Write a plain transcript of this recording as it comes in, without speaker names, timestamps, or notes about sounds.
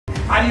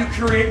How do you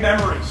create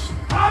memories?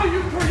 How do you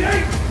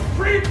create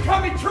dreams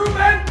coming true,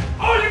 man?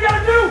 All you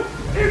gotta do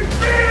is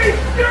be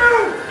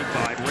you!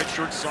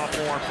 Redshirt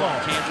sophomore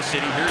from Kansas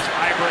City. Here's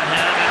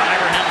Ibrahim, and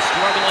Ibrahim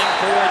struggling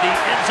for the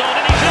end zone,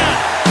 and he's in!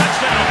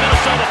 Touchdown,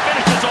 Minnesota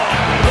finishes off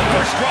the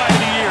first drive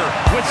of the year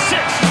with 6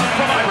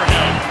 from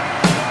Ibrahim.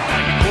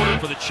 Second quarter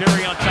for the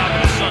cherry on top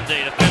of the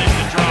sundae to finish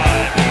the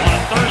drive. On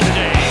a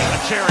Thursday, a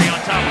cherry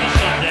on top of the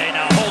sundae.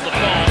 Now hold the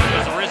phone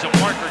because there is a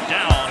marker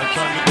down. It's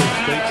on the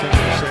State saying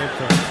the same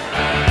thing.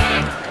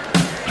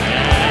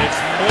 And it's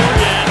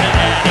Morgan, and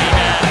he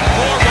had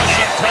 4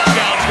 rushing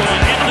touchdowns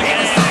going into the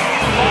game.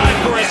 5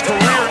 for his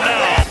career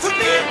now.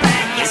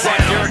 He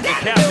brought Derek, the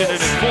captain,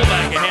 and his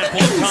fullback a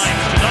handful of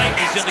times tonight.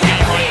 He's in the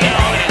game right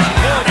now, and it's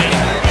Morgan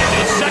for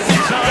the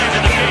second time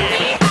in the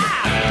game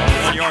on the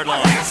 1-yard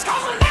line. And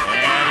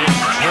it's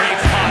Trey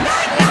Potts.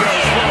 He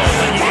goes low,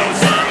 and he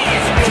goes in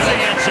to the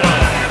end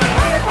zone.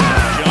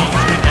 Jones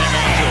can hang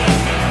on to it.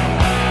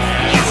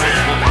 And Chris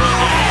will throw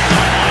down the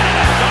sideline.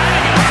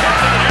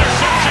 Diving and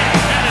attempting an interception,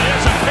 and it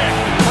is a pick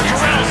for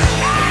Terrell.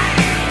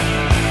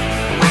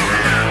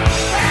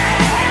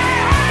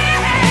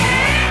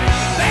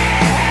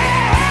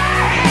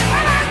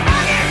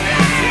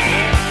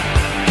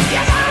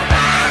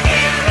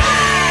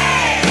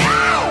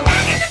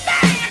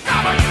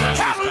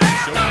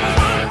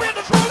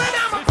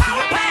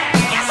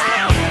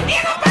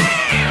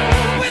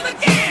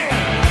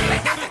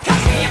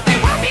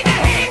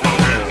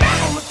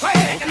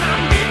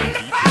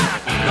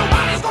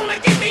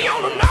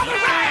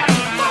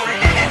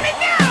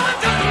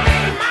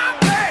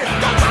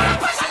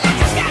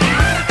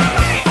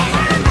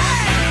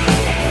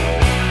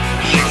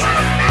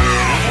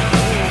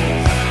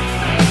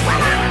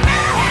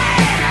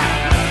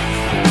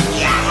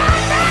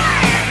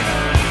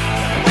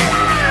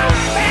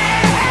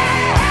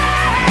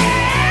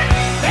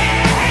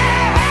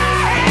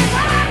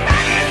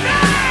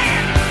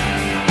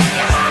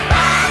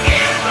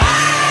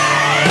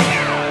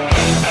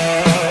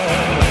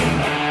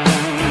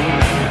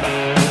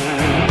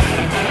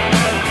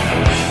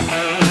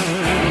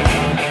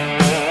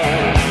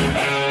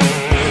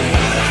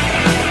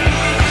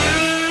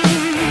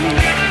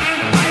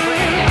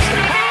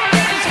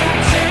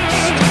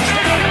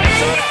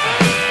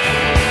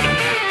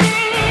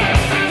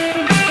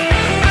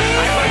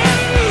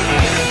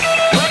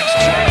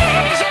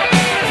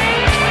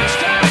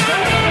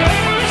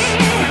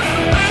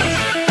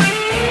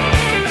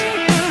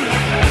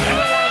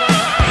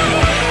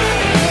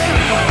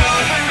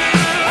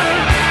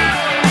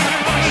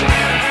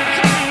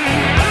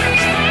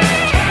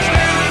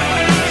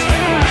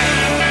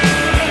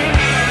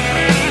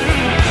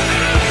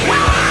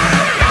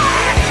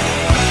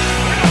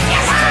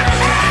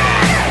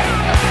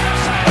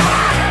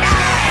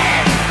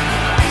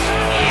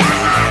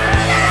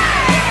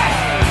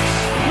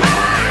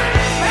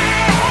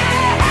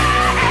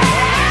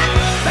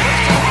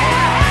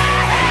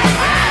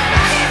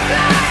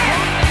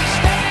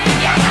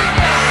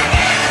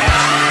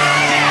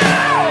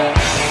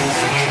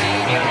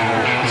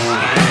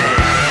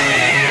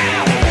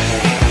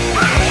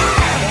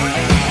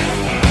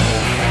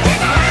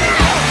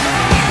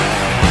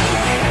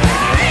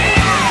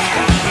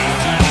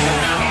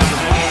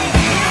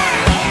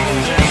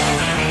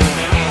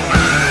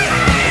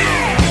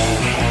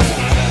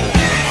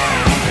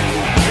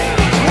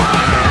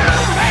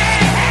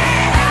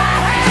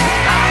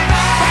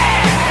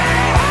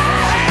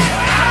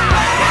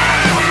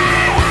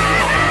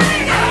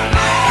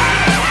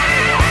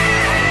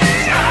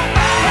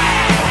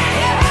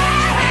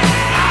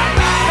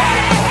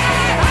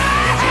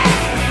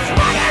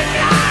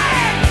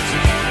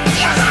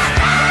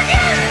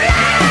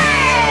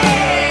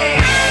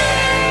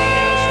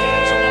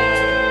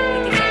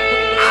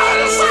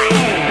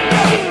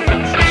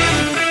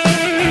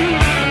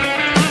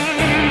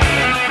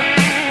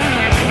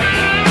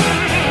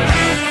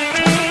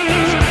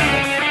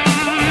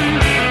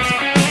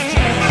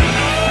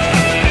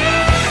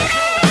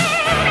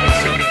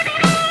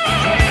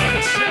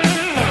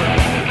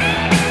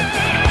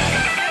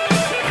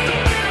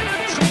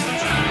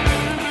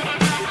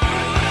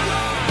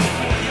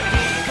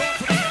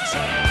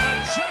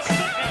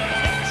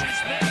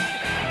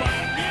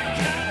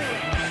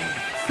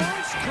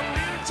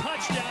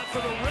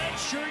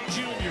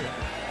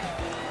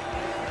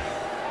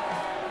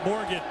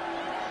 Morgan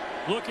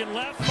looking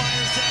left,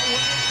 fires that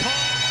way,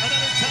 caught,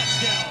 another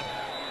touchdown.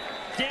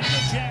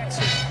 Daniel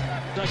Jackson,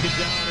 second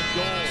down and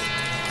goal.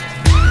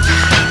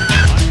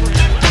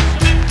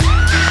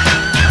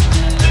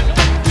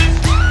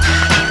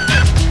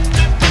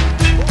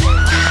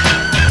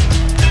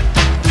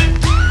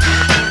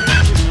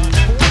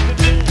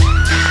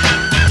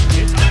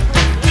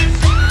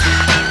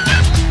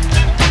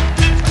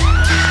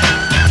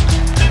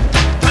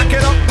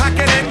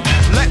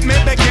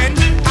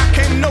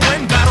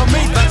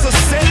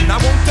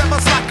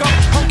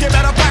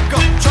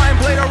 Try and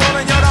play the role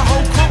and you're the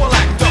whole crew will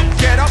act up.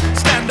 Get up,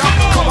 stand up,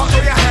 come on,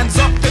 throw your hands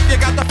up if you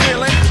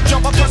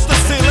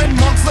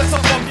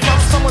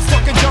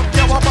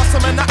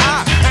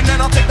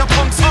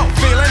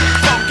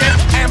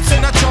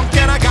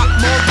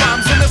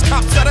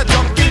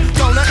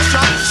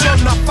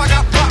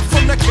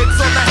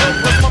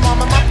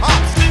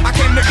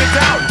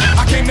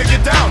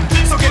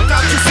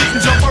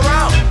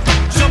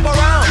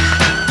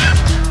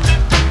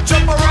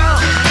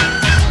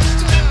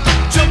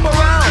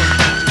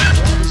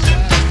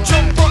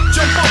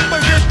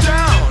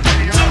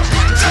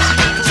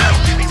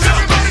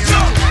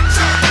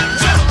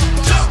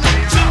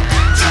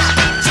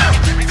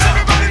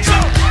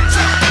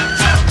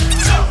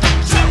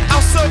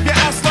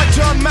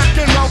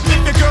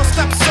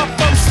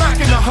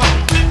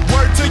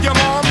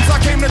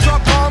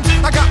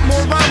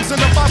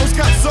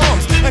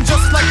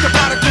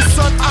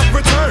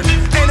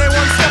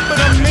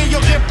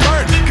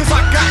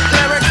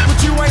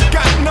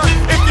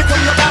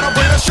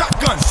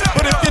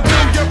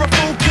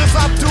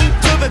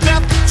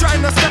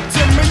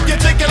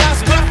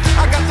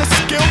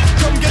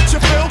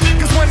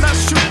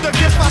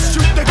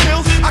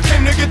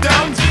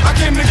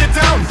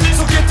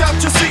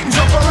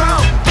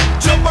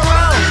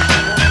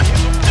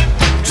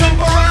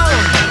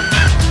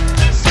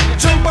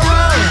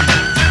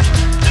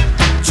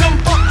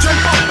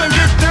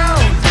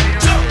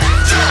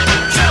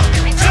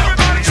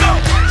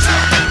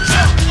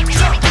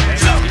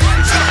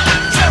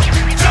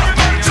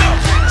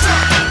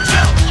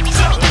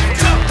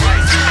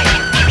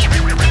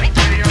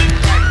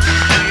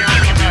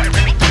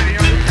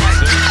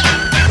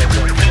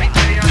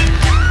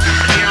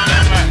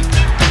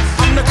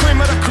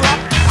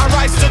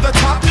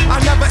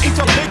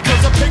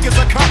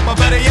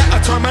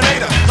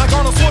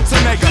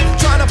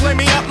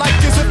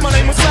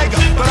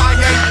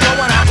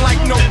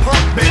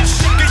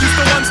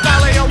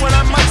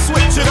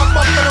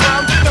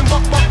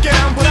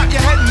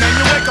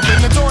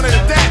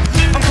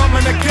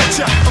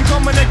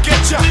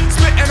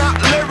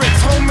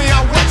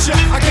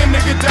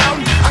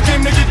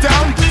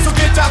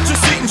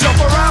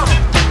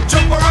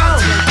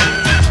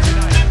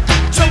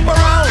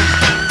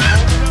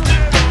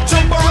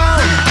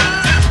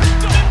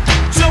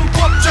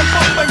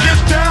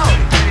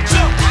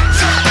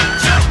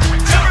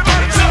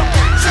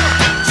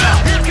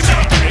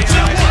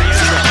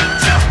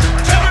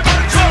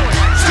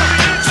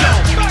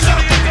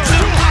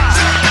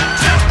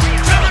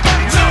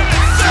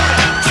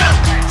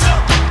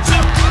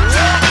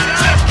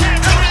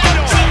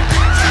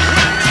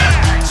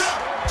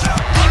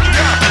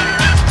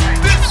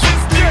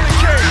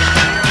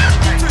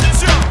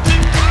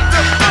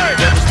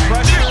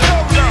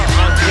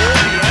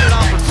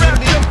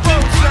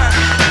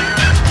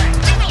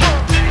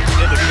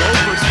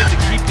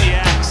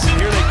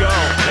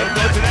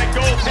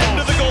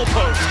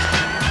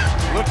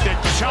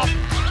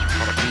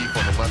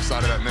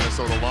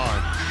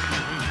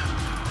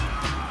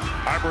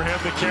Ibrahim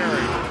the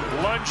carry.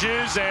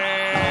 Lunges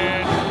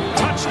and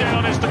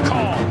touchdown is the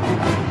call.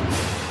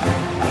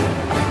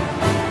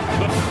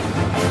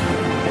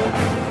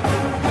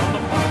 On the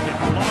pocket,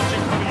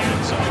 launching for the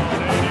end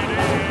zone, and it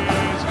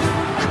is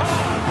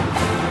caught.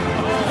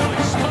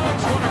 Holy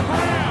smokes, what a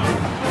grab!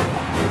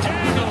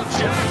 Daniel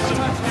Jackson.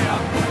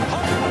 Touchdown.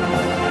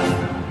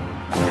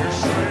 Here's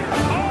Schrader.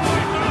 Oh,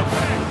 he went up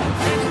back.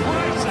 It's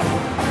Bryson.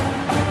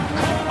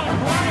 Coleman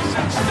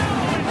Bryson still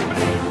on his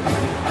feet.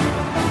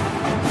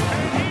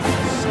 And he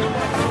will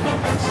score from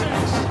up at 6.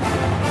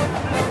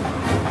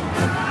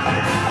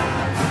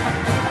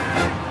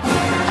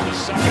 Here's the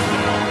second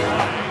down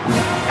play.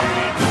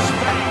 Into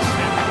space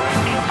and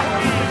breaking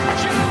free is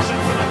Jackson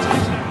for the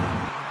touchdown.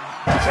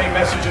 Same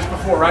message as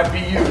before, right? Be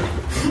you.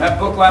 That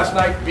book last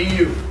night, be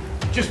you.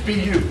 Just be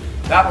you.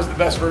 That was the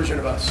best version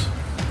of us.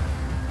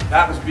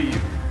 That was be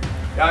you.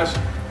 Guys,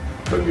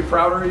 couldn't be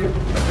prouder of you.